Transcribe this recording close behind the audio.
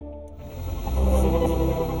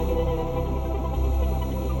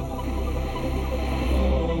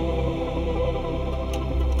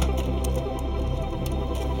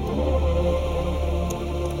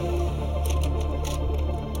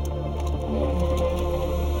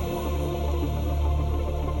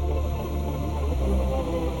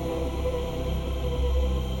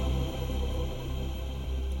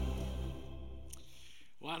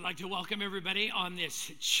I'd like to welcome everybody on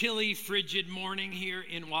this chilly, frigid morning here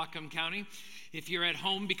in Whatcom County. If you're at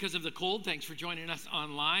home because of the cold, thanks for joining us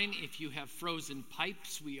online. If you have frozen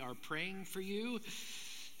pipes, we are praying for you.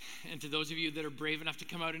 And to those of you that are brave enough to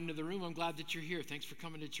come out into the room, I'm glad that you're here. Thanks for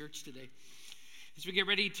coming to church today. As we get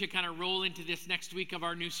ready to kind of roll into this next week of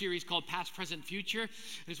our new series called Past, Present, Future,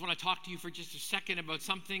 I just want to talk to you for just a second about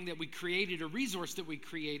something that we created, a resource that we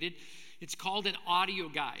created. It's called an audio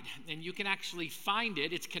guide, and you can actually find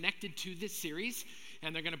it. It's connected to this series,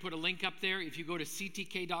 and they're going to put a link up there. If you go to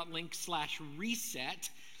ctk.link/reset,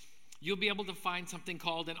 you'll be able to find something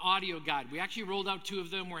called an audio guide. We actually rolled out 2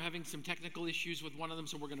 of them. We're having some technical issues with one of them,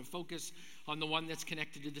 so we're going to focus on the one that's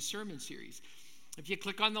connected to the sermon series. If you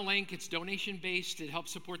click on the link, it's donation-based. It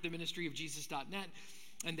helps support the ministry of Jesus.net.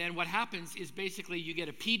 And then what happens is basically you get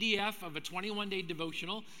a PDF of a 21-day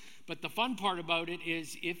devotional. But the fun part about it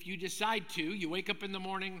is if you decide to, you wake up in the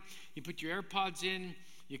morning, you put your AirPods in,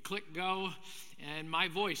 you click go, and my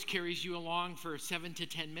voice carries you along for 7 to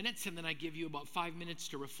 10 minutes. And then I give you about 5 minutes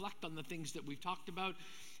to reflect on the things that we've talked about.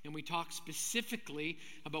 And we talk specifically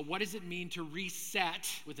about what does it mean to reset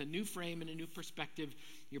with a new frame and a new perspective,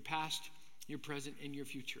 your past, your present, and your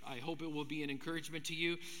future. I hope it will be an encouragement to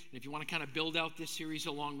you. And if you want to kind of build out this series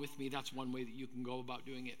along with me, that's one way that you can go about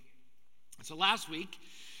doing it. So last week,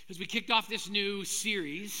 as we kicked off this new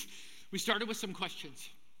series, we started with some questions.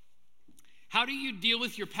 How do you deal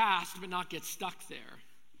with your past but not get stuck there?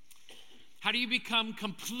 How do you become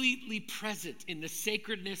completely present in the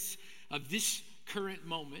sacredness of this current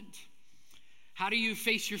moment? How do you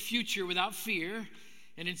face your future without fear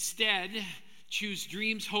and instead choose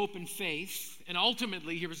dreams, hope, and faith? And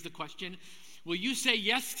ultimately, here's the question: will you say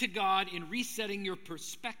yes to God in resetting your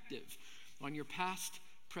perspective on your past,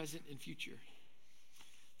 present, and future?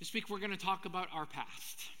 This week, we're going to talk about our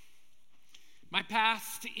past. My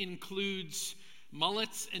past includes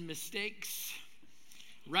mullets and mistakes,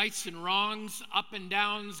 rights and wrongs, up and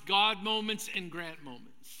downs, God moments, and Grant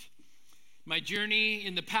moments. My journey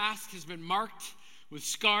in the past has been marked with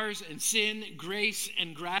scars and sin, grace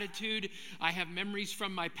and gratitude. I have memories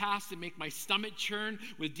from my past that make my stomach churn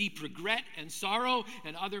with deep regret and sorrow,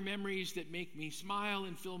 and other memories that make me smile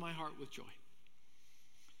and fill my heart with joy.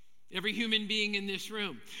 Every human being in this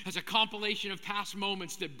room has a compilation of past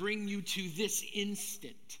moments that bring you to this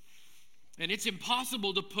instant. And it's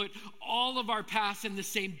impossible to put all of our past in the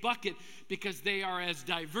same bucket because they are as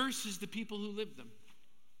diverse as the people who live them.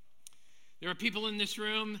 There are people in this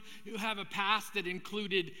room who have a past that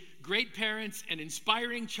included great parents, an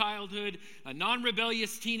inspiring childhood, a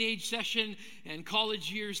non-rebellious teenage session, and college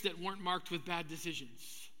years that weren't marked with bad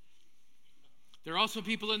decisions. There are also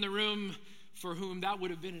people in the room for whom that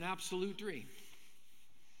would have been an absolute dream.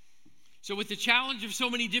 So with the challenge of so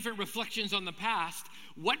many different reflections on the past,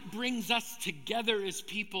 what brings us together as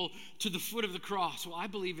people to the foot of the cross? Well, I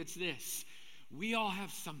believe it's this: we all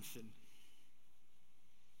have something.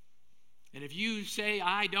 And if you say,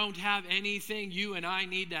 I don't have anything, you and I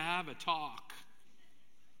need to have a talk.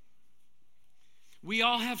 We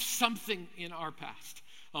all have something in our past: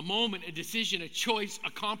 a moment, a decision, a choice,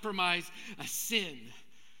 a compromise, a sin.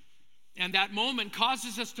 And that moment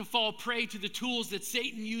causes us to fall prey to the tools that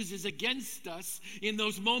Satan uses against us in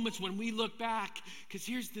those moments when we look back. Because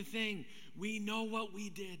here's the thing: we know what we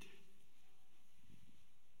did.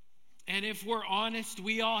 And if we're honest,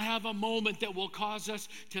 we all have a moment that will cause us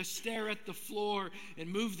to stare at the floor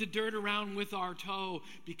and move the dirt around with our toe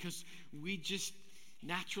because we just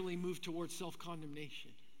naturally move towards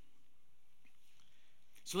self-condemnation.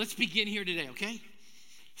 So let's begin here today, okay?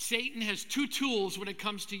 Satan has 2 tools when it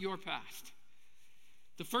comes to your past.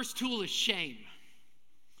 The first tool is shame.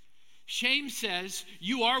 Shame says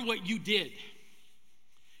you are what you did.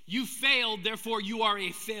 You failed, therefore you are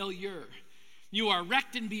a failure. You are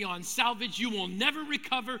wrecked and beyond salvage. You will never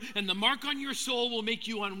recover, and the mark on your soul will make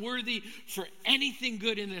you unworthy for anything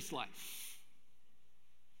good in this life.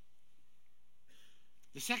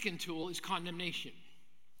 The second tool is condemnation.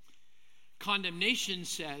 Condemnation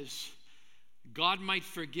says God might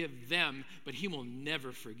forgive them, but he will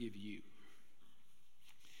never forgive you.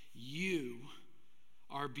 You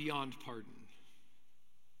are beyond pardon.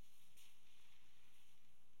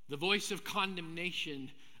 The voice of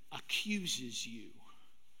condemnation accuses you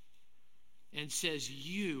and says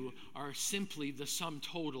you are simply the sum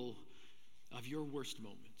total of your worst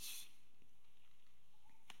moments.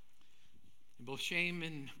 And both shame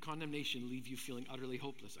and condemnation leave you feeling utterly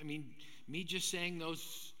hopeless. I mean, me just saying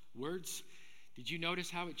those words, did you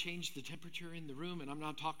notice how it changed the temperature in the room? And I'm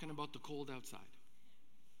not talking about the cold outside.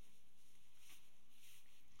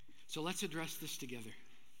 So let's address this together.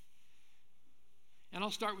 And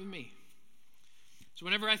I'll start with me. So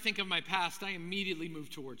whenever I think of my past, I immediately move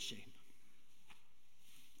towards shame.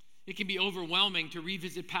 It can be overwhelming to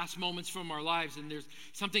revisit past moments from our lives, and there's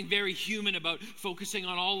something very human about focusing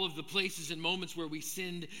on all of the places and moments where we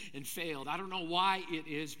sinned and failed. I don't know why it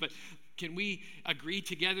is, but can we agree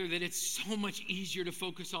together that it's so much easier to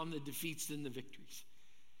focus on the defeats than the victories?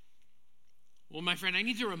 Well, my friend, I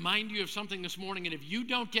need to remind you of something this morning, and if you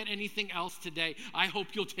don't get anything else today, I hope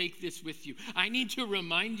you'll take this with you. I need to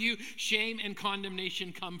remind you, shame and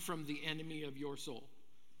condemnation come from the enemy of your soul.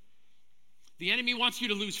 The enemy wants you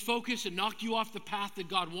to lose focus and knock you off the path that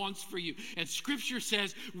God wants for you. And Scripture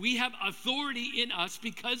says we have authority in us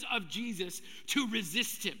because of Jesus to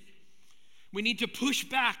resist him. We need to push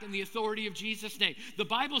back in the authority of Jesus' name. The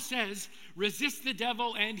Bible says, resist the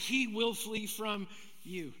devil and he will flee from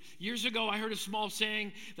you. Years ago, I heard a small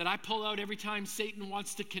saying that I pull out every time Satan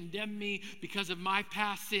wants to condemn me because of my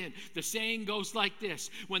past sin. The saying goes like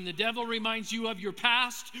this: when the devil reminds you of your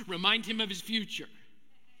past, remind him of his future.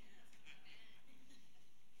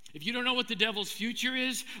 If you don't know what the devil's future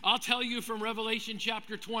is, I'll tell you from Revelation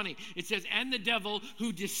chapter 20. It says, and the devil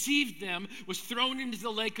who deceived them was thrown into the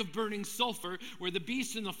lake of burning sulfur, where the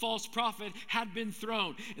beast and the false prophet had been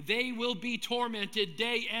thrown. They will be tormented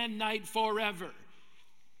day and night forever.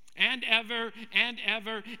 And ever, and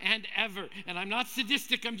ever, and ever. And I'm not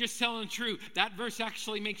sadistic, I'm just telling the truth. That verse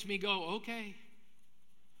actually makes me go, okay.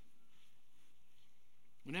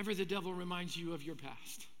 Whenever the devil reminds you of your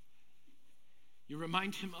past, you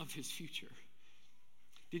remind him of his future.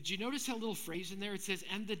 Did you notice that little phrase in there? It says,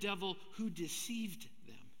 and the devil who deceived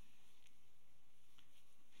them.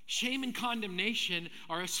 Shame and condemnation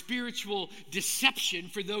are a spiritual deception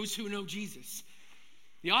for those who know Jesus.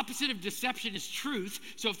 The opposite of deception is truth.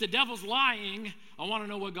 So if the devil's lying, I want to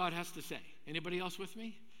know what God has to say. Anybody else with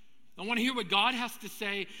me? I want to hear what God has to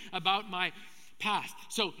say about my past.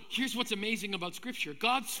 So here's what's amazing about Scripture.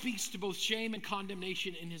 God speaks to both shame and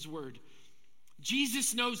condemnation in his word.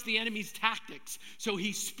 Jesus knows the enemy's tactics, so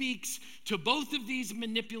he speaks to both of these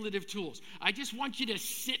manipulative tools. I just want you to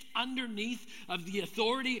sit underneath of the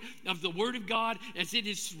authority of the Word of God as it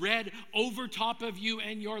is read over top of you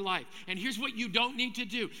and your life. And here's what you don't need to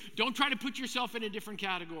do. Don't try to put yourself in a different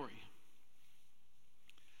category.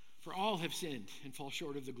 For all have sinned and fall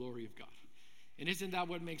short of the glory of God. And isn't that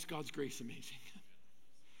what makes God's grace amazing?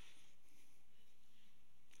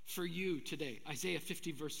 For you today, Isaiah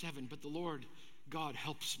 50 verse 7, but the Lord God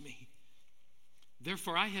helps me.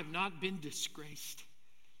 Therefore I have not been disgraced.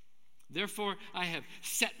 Therefore I have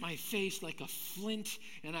set my face like a flint,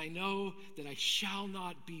 and I know that I shall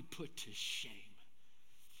not be put to shame.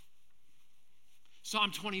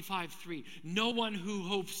 Psalm 25:3, no one who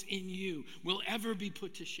hopes in you will ever be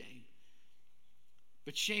put to shame.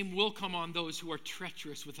 But shame will come on those who are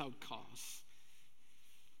treacherous without cause.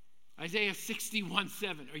 Isaiah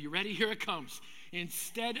 61:7. Are you ready? Here it comes.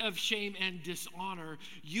 Instead of shame and dishonor,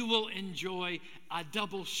 you will enjoy a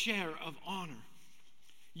double share of honor.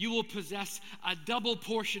 You will possess a double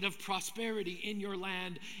portion of prosperity in your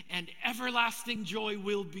land, and everlasting joy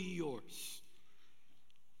will be yours.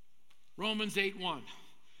 Romans 8:1.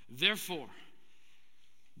 Therefore,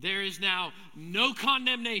 there is now no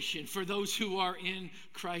condemnation for those who are in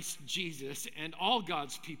Christ Jesus. And all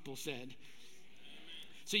God's people said.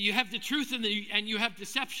 So you have the truth and you have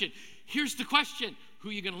deception. Here's the question. Who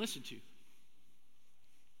are you going to listen to?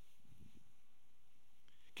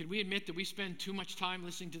 Can we admit that we spend too much time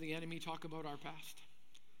listening to the enemy talk about our past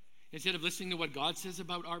instead of listening to what God says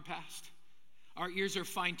about our past? Our ears are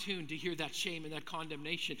fine-tuned to hear that shame and that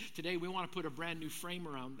condemnation. Today we want to put a brand new frame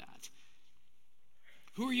around that.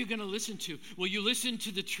 Who are you going to listen to? Will you listen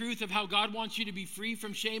to the truth of how God wants you to be free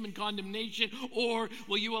from shame and condemnation? Or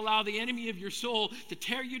will you allow the enemy of your soul to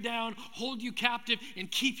tear you down, hold you captive,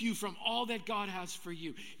 and keep you from all that God has for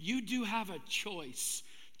you? You do have a choice.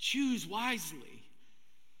 Choose wisely.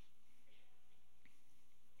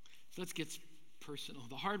 So let's get personal.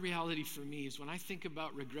 The hard reality for me is when I think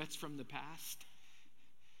about regrets from the past,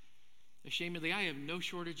 ashamedly, I have no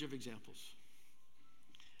shortage of examples.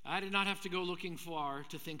 I did not have to go looking far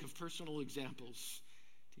to think of personal examples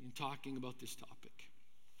in talking about this topic.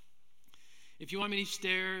 If you want me to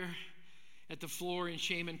stare at the floor in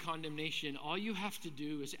shame and condemnation, all you have to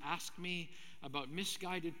do is ask me about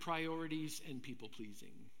misguided priorities and people-pleasing.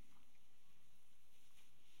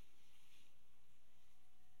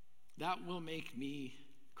 That will make me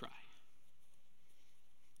cry.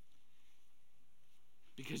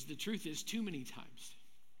 Because the truth is, too many times,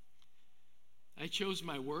 I chose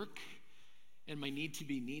my work and my need to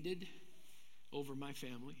be needed over my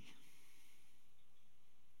family.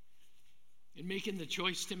 In making the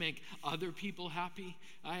choice to make other people happy,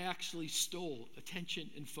 I actually stole attention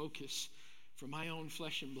and focus from my own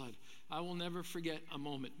flesh and blood. I will never forget a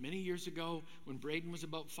moment many years ago when Braden was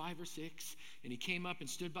about 5 or 6, and he came up and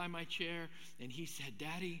stood by my chair, and he said,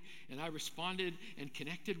 "Daddy," and I responded and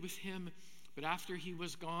connected with him. But after he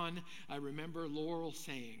was gone, I remember Laurel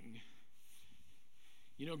saying,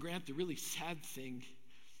 "You know, Grant, the really sad thing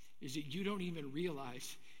is that you don't even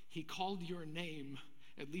realize he called your name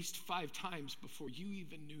at least 5 times before you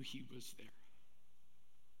even knew he was there."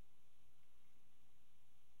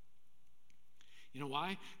 You know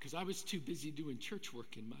why? Because I was too busy doing church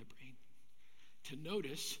work in my brain to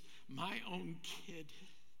notice my own kid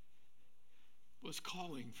was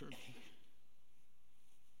calling for me.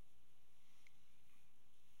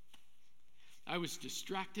 I was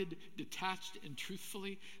distracted, detached, and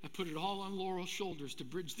truthfully, I put it all on Laurel's shoulders to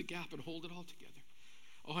bridge the gap and hold it all together.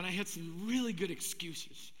 Oh, and I had some really good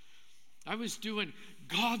excuses. I was doing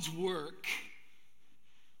God's work,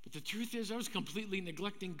 but the truth is I was completely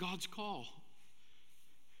neglecting God's call.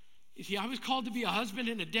 You see, I was called to be a husband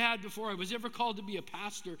and a dad before I was ever called to be a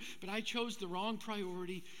pastor, but I chose the wrong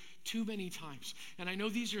priority too many times. And I know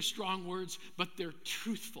these are strong words, but they're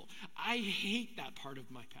truthful. I hate that part of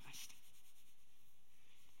my past.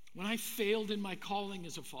 When I failed in my calling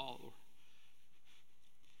as a follower.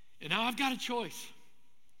 And now I've got a choice.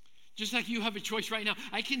 Just like you have a choice right now.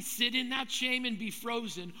 I can sit in that shame and be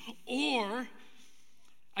frozen, or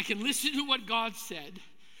I can listen to what God said,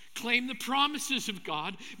 claim the promises of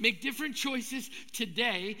God, make different choices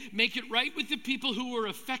today, make it right with the people who were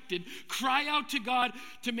affected, cry out to God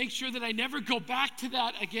to make sure that I never go back to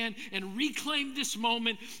that again, and reclaim this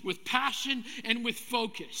moment with passion and with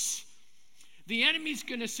focus. The enemy's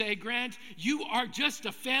going to say, "Grant, you are just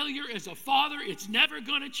a failure as a father. It's never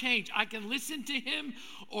going to change." I can listen to him,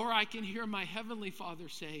 or I can hear my heavenly Father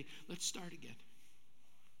say, "Let's start again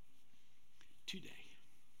today."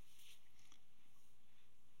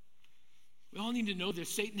 We all need to know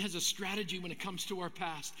this. Satan has a strategy when it comes to our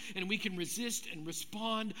past, and we can resist and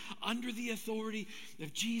respond under the authority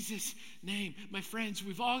of Jesus' name. My friends,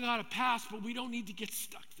 we've all got a past, but we don't need to get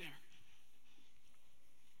stuck there.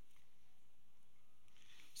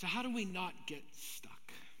 So how do we not get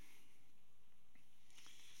stuck?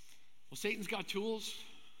 Well, Satan's got tools.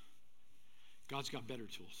 God's got better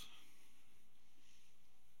tools.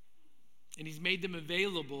 And he's made them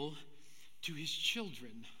available to his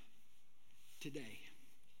children today.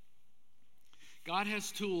 God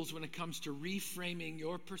has tools when it comes to reframing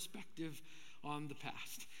your perspective on the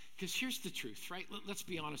past. Because here's the truth, right? Let's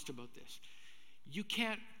be honest about this. You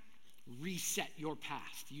can't reset your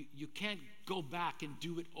past. You can't go back and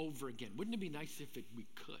do it over again. Wouldn't it be nice if we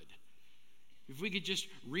could? If we could just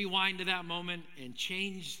rewind to that moment and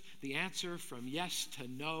change the answer from yes to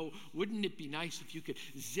no. Wouldn't it be nice if you could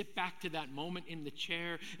zip back to that moment in the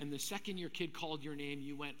chair, and the second your kid called your name,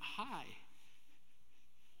 you went, "Hi,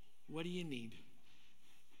 what do you need?"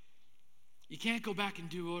 You can't go back and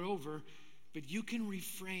do it over, but you can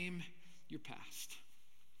reframe your past.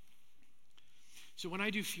 So when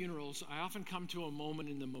I do funerals, I often come to a moment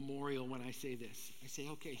in the memorial when I say this. I say,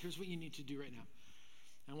 "Okay, here's what you need to do right now.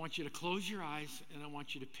 I want you to close your eyes, and I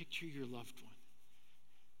want you to picture your loved one."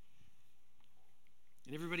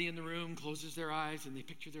 And everybody in the room closes their eyes, and they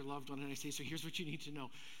picture their loved one. And I say, "So here's what you need to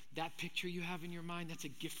know. That picture you have in your mind, that's a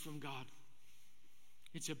gift from God.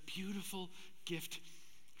 It's a beautiful gift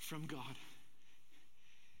from God.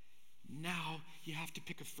 Now you have to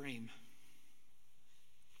pick a frame."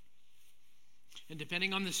 And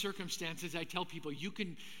depending on the circumstances, I tell people you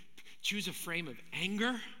can choose a frame of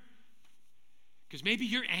anger, because maybe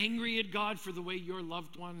you're angry at God for the way your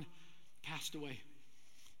loved one passed away.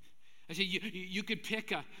 I say you could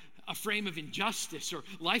pick a frame of injustice, or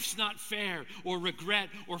life's not fair, or regret,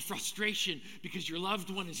 or frustration because your loved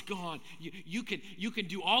one is gone. You can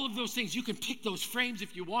do all of those things. You can pick those frames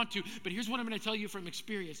if you want to, but here's what I'm going to tell you from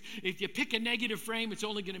experience. If you pick a negative frame, it's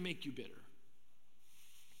only going to make you bitter.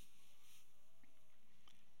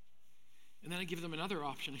 And then I give them another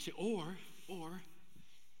option. I say, or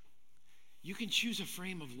you can choose a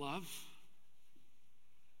frame of love,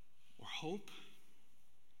 or hope,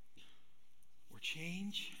 or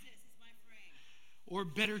change, or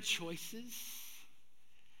better choices.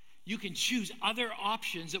 You can choose other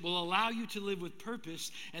options that will allow you to live with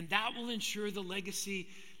purpose, and that will ensure the legacy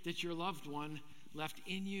that your loved one left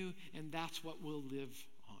in you, and that's what will live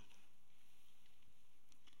on.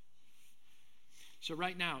 So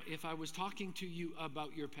right now, if I was talking to you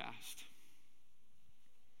about your past,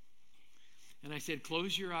 and I said,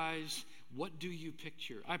 "Close your eyes, what do you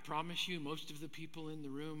picture?" I promise you, most of the people in the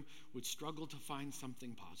room would struggle to find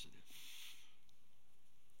something positive.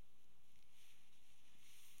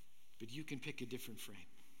 but you can pick a different frame.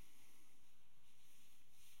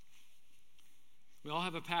 We all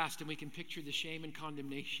have a past, and we can picture the shame and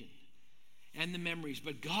condemnation and the memories,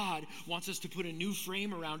 but God wants us to put a new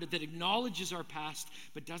frame around it that acknowledges our past,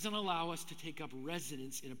 but doesn't allow us to take up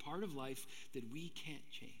residence in a part of life that we can't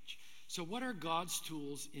change. So what are God's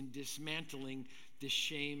tools in dismantling this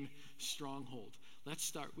shame stronghold? Let's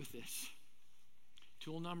start with this.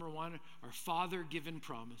 Tool number one are Father-given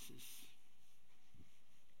promises.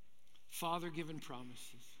 Father-given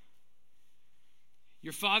promises.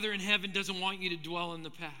 Your Father in heaven doesn't want you to dwell in the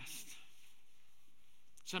past.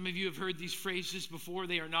 Some of you have heard these phrases before.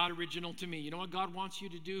 They are not original to me. You know what God wants you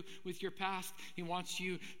to do with your past? He wants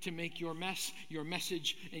you to make your mess, your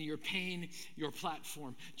message, and your pain your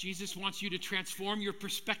platform. Jesus wants you to transform your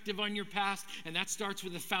perspective on your past, and that starts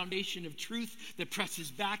with a foundation of truth that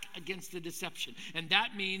presses back against the deception. And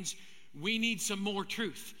that means we need some more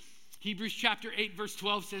truth. Hebrews chapter 8, verse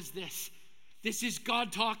 12 says this. This is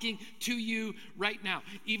God talking to you right now.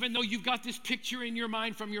 Even though you've got this picture in your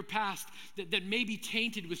mind from your past that may be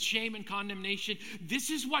tainted with shame and condemnation,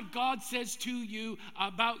 this is what God says to you,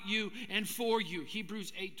 about you, and for you.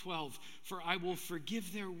 Hebrews 8:12, for I will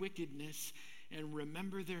forgive their wickedness and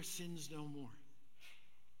remember their sins no more.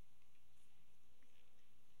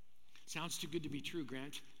 Sounds too good to be true,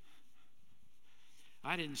 Grant.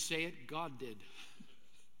 I didn't say it, God did.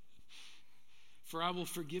 For I will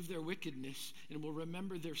forgive their wickedness and will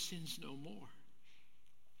remember their sins no more.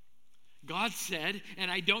 God said,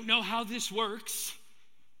 and I don't know how this works.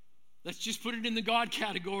 Let's just put it in the God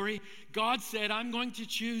category. God said, I'm going to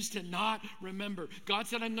choose to not remember. God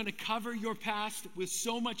said, I'm going to cover your past with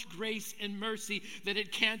so much grace and mercy that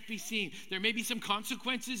it can't be seen. There may be some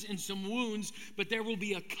consequences and some wounds, but there will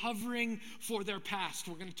be a covering for their past.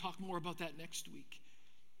 We're going to talk more about that next week.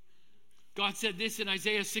 God said this in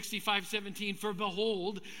Isaiah 65:17, for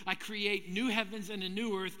behold, I create new heavens and a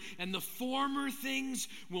new earth, and the former things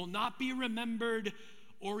will not be remembered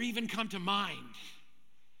or even come to mind.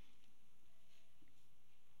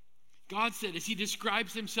 God said, as he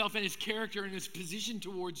describes himself and his character and his position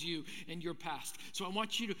towards you and your past. So I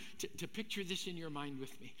want you to picture this in your mind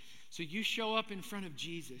with me. So you show up in front of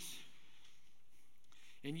Jesus,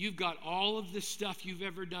 and you've got all of the stuff you've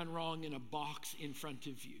ever done wrong in a box in front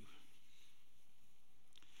of you.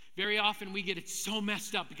 Very often we get it so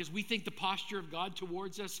messed up because we think the posture of God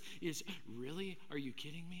towards us is, really? Are you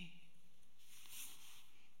kidding me?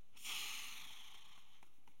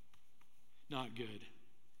 Not good.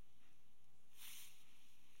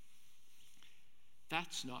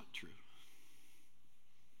 That's not true.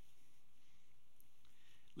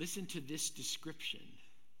 Listen to this description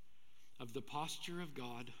of the posture of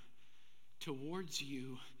God towards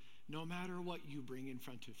you, no matter what you bring in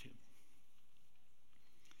front of him.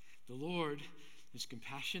 The Lord is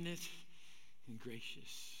compassionate and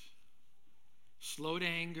gracious, slow to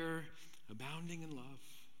anger, abounding in love.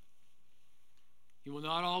 He will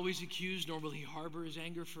not always accuse, nor will he harbor his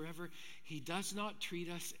anger forever. He does not treat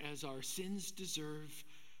us as our sins deserve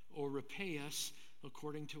or repay us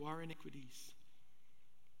according to our iniquities.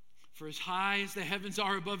 For as high as the heavens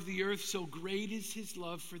are above the earth, so great is his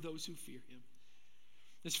love for those who fear him.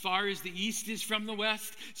 As far as the east is from the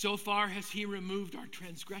west, so far has he removed our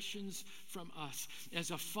transgressions from us.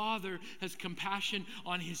 As a father has compassion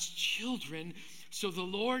on his children, so the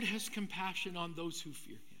Lord has compassion on those who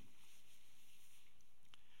fear him.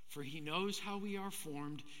 For he knows how we are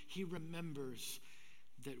formed. He remembers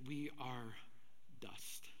that we are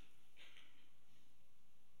dust.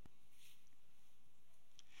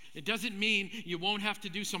 It doesn't mean you won't have to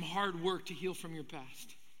do some hard work to heal from your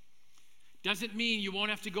past. Doesn't mean you won't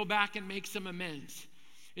have to go back and make some amends.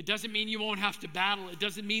 It doesn't mean you won't have to battle. It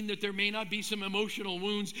doesn't mean that there may not be some emotional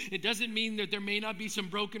wounds. It doesn't mean that there may not be some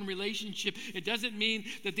broken relationship. It doesn't mean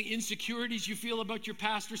that the insecurities you feel about your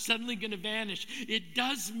past are suddenly going to vanish. It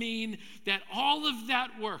does mean that all of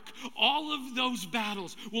that work, all of those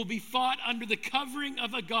battles will be fought under the covering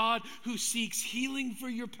of a God who seeks healing for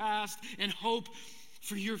your past and hope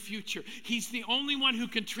for your future. He's the only one who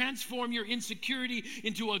can transform your insecurity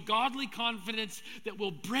into a godly confidence that will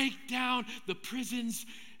break down the prisons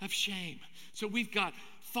of shame. So we've got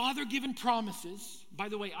Father-given promises. By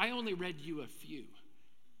the way, I only read you a few.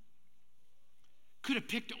 Could have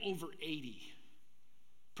picked over 80.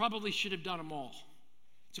 Probably should have done them all.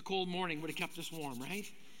 It's a cold morning, would have kept us warm, right?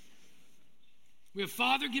 We have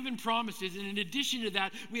Father-given promises, and in addition to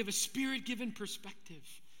that, we have a Spirit-given perspective.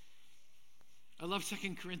 I love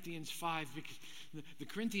 2 Corinthians 5 because the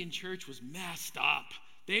Corinthian church was messed up.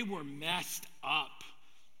 They were messed up.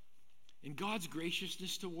 And God's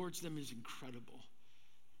graciousness towards them is incredible.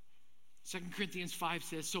 2 Corinthians 5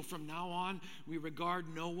 says, so from now on, we regard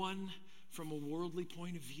no one from a worldly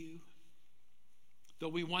point of view. Though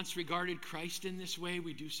we once regarded Christ in this way,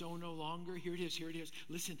 we do so no longer. Here it is, here it is.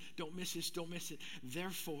 Listen, don't miss this, don't miss it.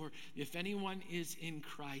 Therefore, if anyone is in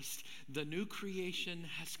Christ, the new creation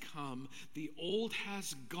has come, the old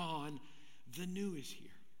has gone, the new is here.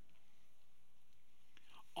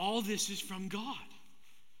 All this is from God,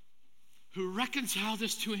 who reconciled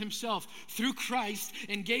us to himself through Christ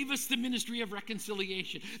and gave us the ministry of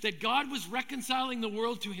reconciliation. That God was reconciling the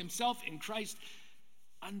world to himself in Christ.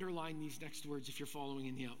 Underline these next words if you're following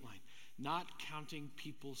in the outline. Not counting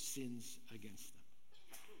people's sins against them.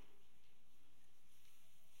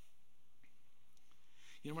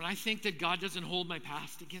 You know, when I think that God doesn't hold my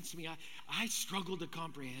past against me, I struggle to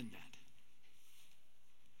comprehend that.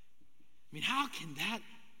 I mean, how can that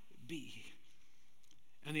be?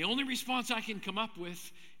 And the only response I can come up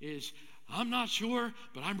with is, I'm not sure,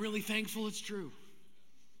 but I'm really thankful it's true.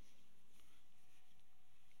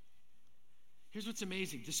 Here's what's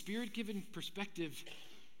amazing. The Spirit-given perspective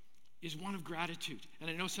is one of gratitude. And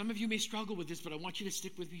I know some of you may struggle with this, but I want you to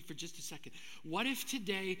stick with me for just a second. What if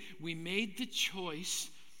today we made the choice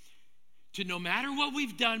to, no matter what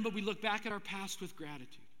we've done, but we look back at our past with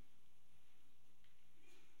gratitude?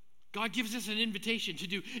 God gives us an invitation to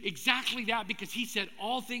do exactly that because he said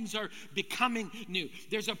all things are becoming new.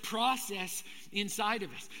 There's a process inside of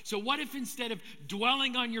us. So what if instead of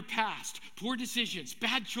dwelling on your past, poor decisions,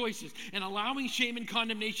 bad choices, and allowing shame and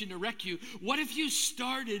condemnation to wreck you, what if you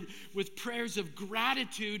started with prayers of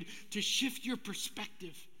gratitude to shift your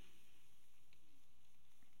perspective?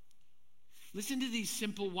 Listen to these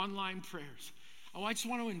simple one-line prayers. Oh, I just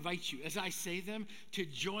want to invite you, as I say them, to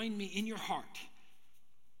join me in your heart.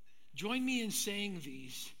 Join me in saying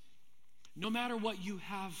these, no matter what you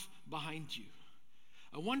have behind you.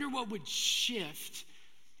 I wonder what would shift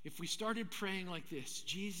if we started praying like this.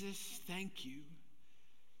 Jesus, thank you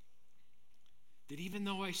that even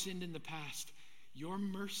though I sinned in the past, your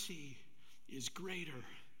mercy is greater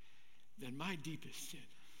than my deepest sin.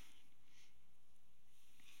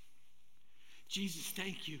 Jesus,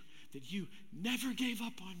 thank you that you never gave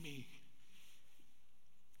up on me.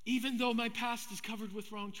 Even though my past is covered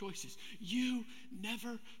with wrong choices, you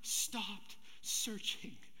never stopped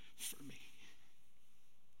searching for me.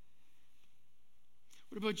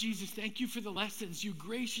 What about Jesus? Thank you for the lessons you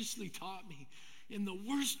graciously taught me in the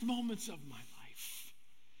worst moments of my life.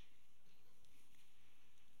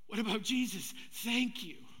 What about Jesus? Thank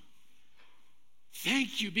you.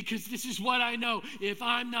 Thank you, because this is what I know. If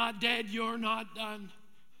I'm not dead, you're not done.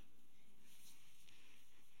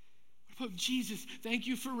 Oh, Jesus, thank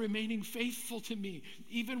you for remaining faithful to me,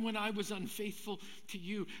 even when I was unfaithful to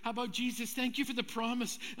you. How about Jesus? Thank you for the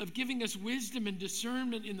promise of giving us wisdom and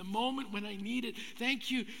discernment in the moment when I need it.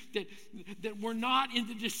 Thank you that we're not in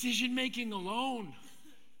the decision-making alone.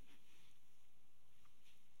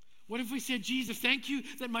 What if we said, Jesus, thank you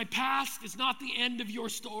that my past is not the end of your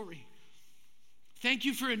story. Thank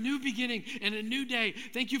you for a new beginning and a new day.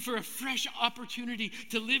 Thank you for a fresh opportunity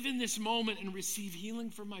to live in this moment and receive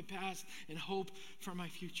healing from my past and hope for my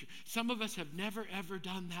future. Some of us have never, ever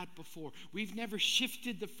done that before. We've never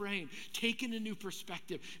shifted the frame, taken a new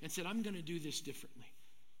perspective, and said, I'm going to do this differently.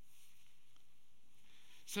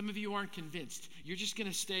 Some of you aren't convinced. You're just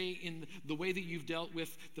going to stay in the way that you've dealt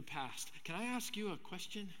with the past. Can I ask you a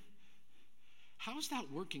question? How's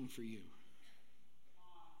that working for you?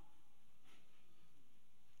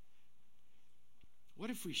 What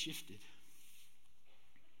if we shifted?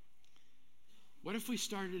 What if we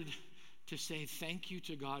started to say thank you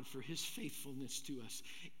to God for his faithfulness to us,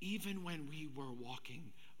 even when we were walking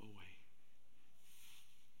away?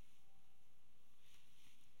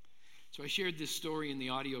 So I shared this story in the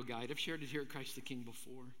audio guide. I've shared it here at Christ the King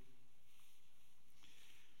before.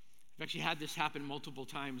 I've actually had this happen multiple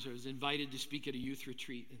times. I was invited to speak at a youth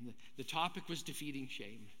retreat, and the topic was defeating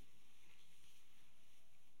shame.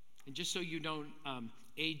 And just so you don't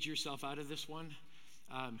age yourself out of this one,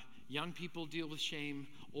 young people deal with shame,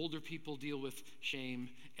 older people deal with shame,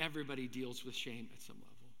 everybody deals with shame at some level.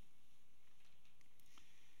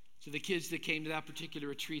 So the kids that came to that particular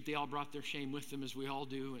retreat, they all brought their shame with them, as we all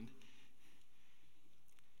do. And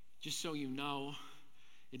just so you know,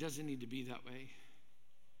 it doesn't need to be that way.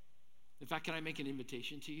 In fact, can I make an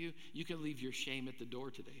invitation to you? You can leave your shame at the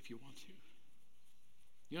door today if you want to.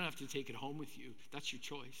 You don't have to take it home with you. That's your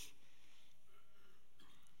choice.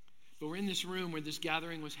 But we're in this room where this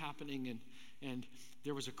gathering was happening, and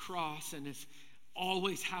there was a cross, and as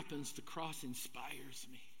always happens, the cross inspires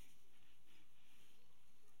me.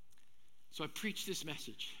 So I preached this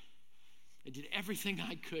message. I did everything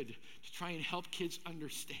I could to try and help kids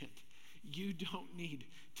understand. You don't need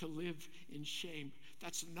to live in shame.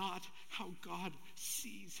 That's not how God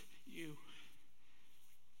sees you.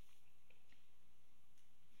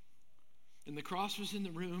 And the cross was in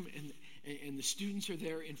the room, and the students are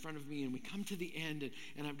there in front of me, and we come to the end,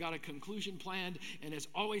 and I've got a conclusion planned, and as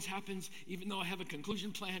always happens, even though I have a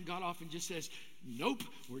conclusion plan, God often just says, nope,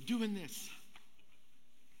 we're doing this.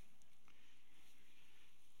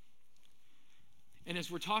 And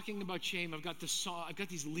as we're talking about shame, I've got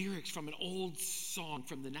these lyrics from an old song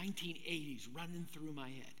from the 1980s running through my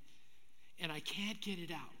head, and I can't get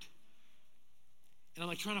it out. And I'm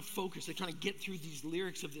like trying to focus, like trying to get through these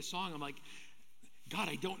lyrics of this song. I'm like, God,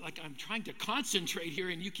 I'm trying to concentrate here,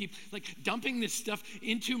 and you keep like dumping this stuff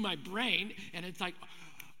into my brain, and it's like,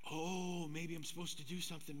 oh, maybe I'm supposed to do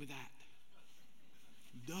something with that.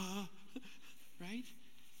 Duh, right?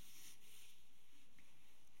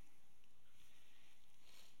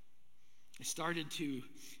 I started to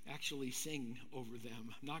actually sing over them.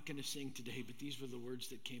 I'm not going to sing today, but these were the words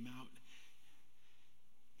that came out.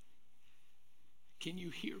 Can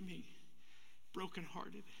you hear me,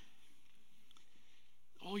 brokenhearted?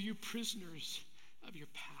 All you prisoners of your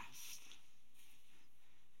past,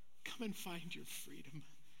 come and find your freedom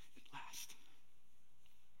at last.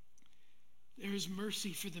 There is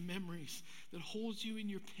mercy for the memories that hold you in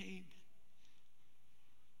your pain.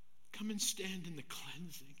 Come and stand in the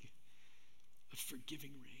cleansing of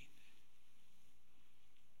forgiving rain.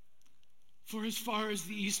 For as far as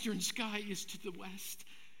the eastern sky is to the west,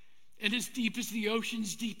 and as deep as the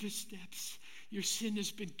ocean's deepest depths, your sin has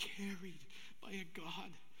been carried by a God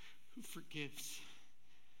who forgives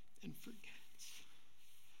and forgets.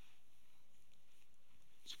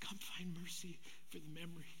 So come find mercy for the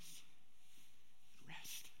memories and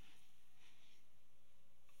rest.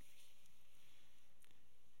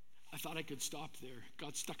 I thought I could stop there.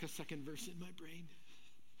 God stuck a second verse in my brain.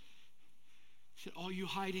 He said, all you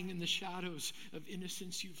hiding in the shadows of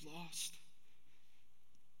innocence you've lost,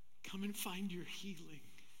 come and find your healing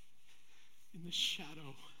in the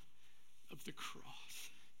shadow of the cross.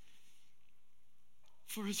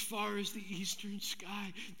 For as far as the eastern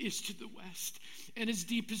sky is to the west, and as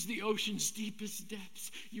deep as the ocean's deepest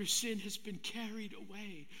depths, your sin has been carried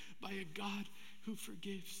away by a God who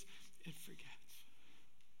forgives and forgets.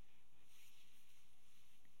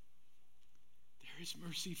 There is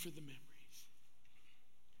mercy for the memories.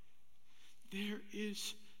 There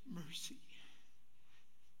is mercy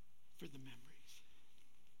for the memories.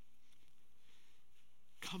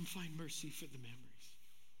 Come find mercy for the memories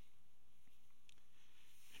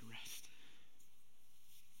and rest.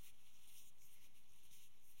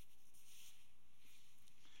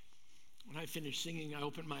 When I finished singing, I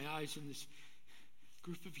opened my eyes, and this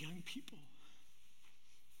group of young people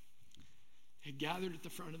had gathered at the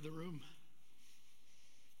front of the room,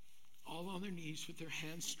 all on their knees with their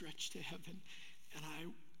hands stretched to heaven, and I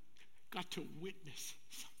got to witness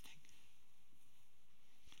something.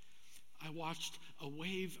 I watched a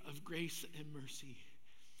wave of grace and mercy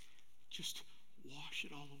just wash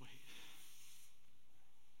it all away.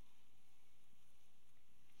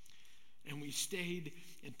 And we stayed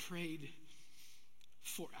and prayed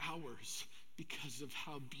for hours because of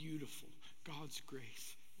how beautiful God's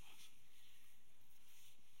grace was.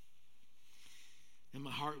 And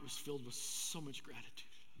my heart was filled with so much gratitude.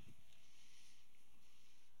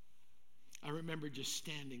 I remember just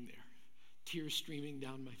standing there, tears streaming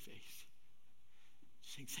down my face,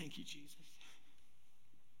 saying, thank you, Jesus.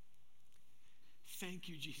 Thank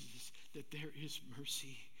you, Jesus, that there is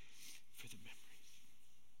mercy for the memories.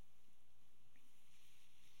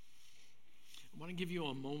 I want to give you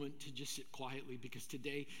a moment to just sit quietly, because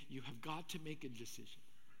today you have got to make a decision.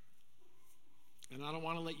 And I don't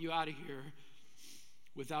want to let you out of here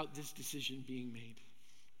without this decision being made.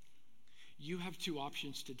 You have two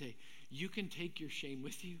options today. You can take your shame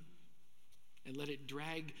with you and let it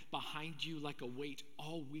drag behind you like a weight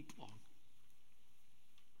all week long.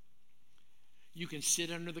 You can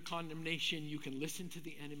sit under the condemnation, you can listen to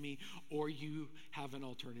the enemy, or you have an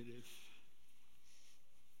alternative.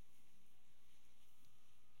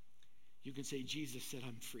 You can say, Jesus said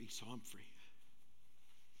I'm free, so I'm free.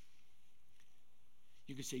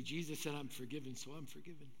 You can say, Jesus said I'm forgiven, so I'm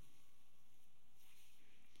forgiven.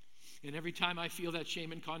 And every time I feel that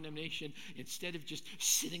shame and condemnation, instead of just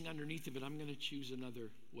sitting underneath of it, I'm going to choose another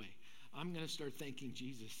way. I'm going to start thanking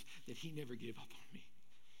Jesus that he never gave up on me.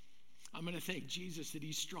 I'm going to thank Jesus that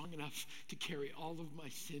he's strong enough to carry all of my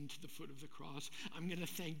sin to the foot of the cross. I'm going to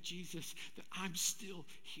thank Jesus that I'm still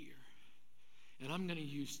here. And I'm going to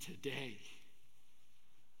use today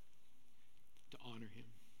to honor him.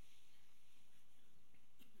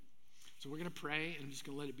 So we're going to pray, and I'm just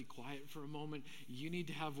going to let it be quiet for a moment. You need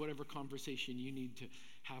to have whatever conversation you need to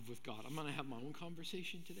have with God. I'm going to have my own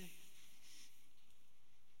conversation today.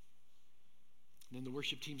 And then the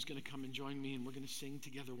worship team's going to come and join me, and we're going to sing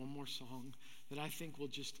together one more song that I think will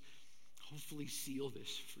just hopefully seal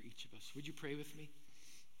this for each of us. Would you pray with me?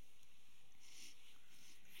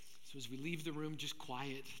 So as we leave the room, just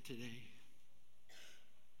quiet today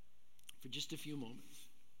for just a few moments.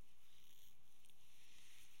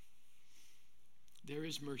 There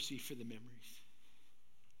is mercy for the memories.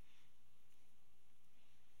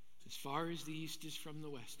 As far as the east is from the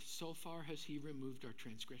west, so far has he removed our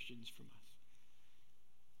transgressions from us.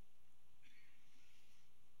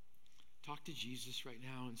 Talk to Jesus right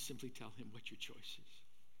now and simply tell him what your choice is.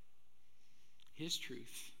 His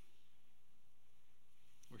truth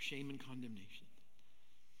or shame and condemnation.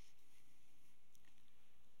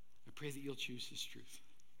 I pray that you'll choose his truth.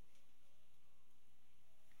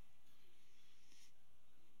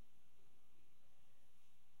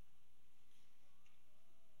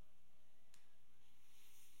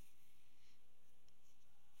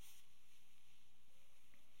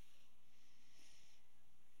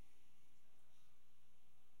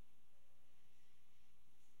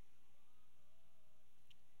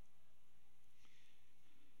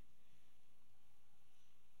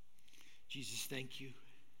 Jesus, thank you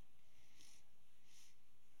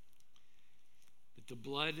that the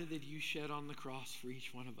blood that you shed on the cross for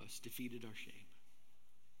each one of us defeated our shame.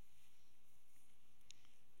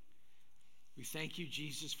 We thank you,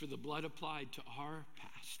 Jesus, for the blood applied to our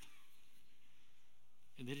past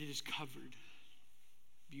and that it is covered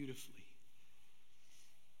beautifully,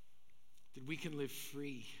 that we can live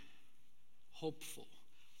free, hopeful,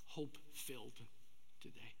 hope-filled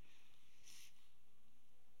today.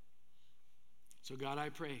 So God, I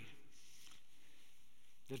pray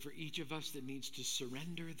that for each of us that needs to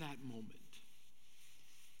surrender that moment,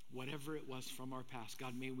 whatever it was from our past,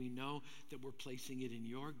 God, may we know that we're placing it in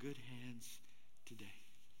your good hands today.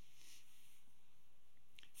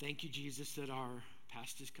 Thank you, Jesus, that our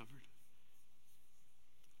past is covered.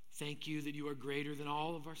 Thank you that you are greater than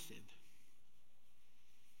all of our sin.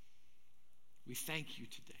 We thank you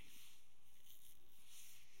today.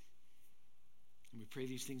 And we pray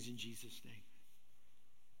these things in Jesus' name.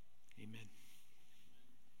 Amen.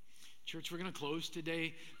 Church, we're going to close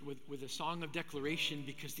today with a song of declaration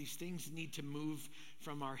because these things need to move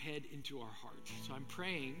from our head into our heart. So I'm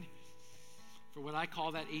praying for what I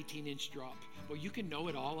call that 18-inch drop. Well, you can know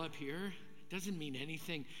it all up here. It doesn't mean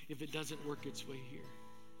anything if it doesn't work its way here.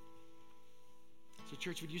 So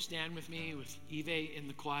church, would you stand with me with Eve in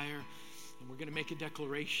the choir? And we're going to make a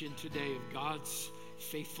declaration today of God's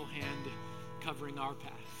faithful hand covering our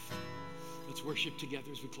path. Let's worship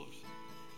together as we close.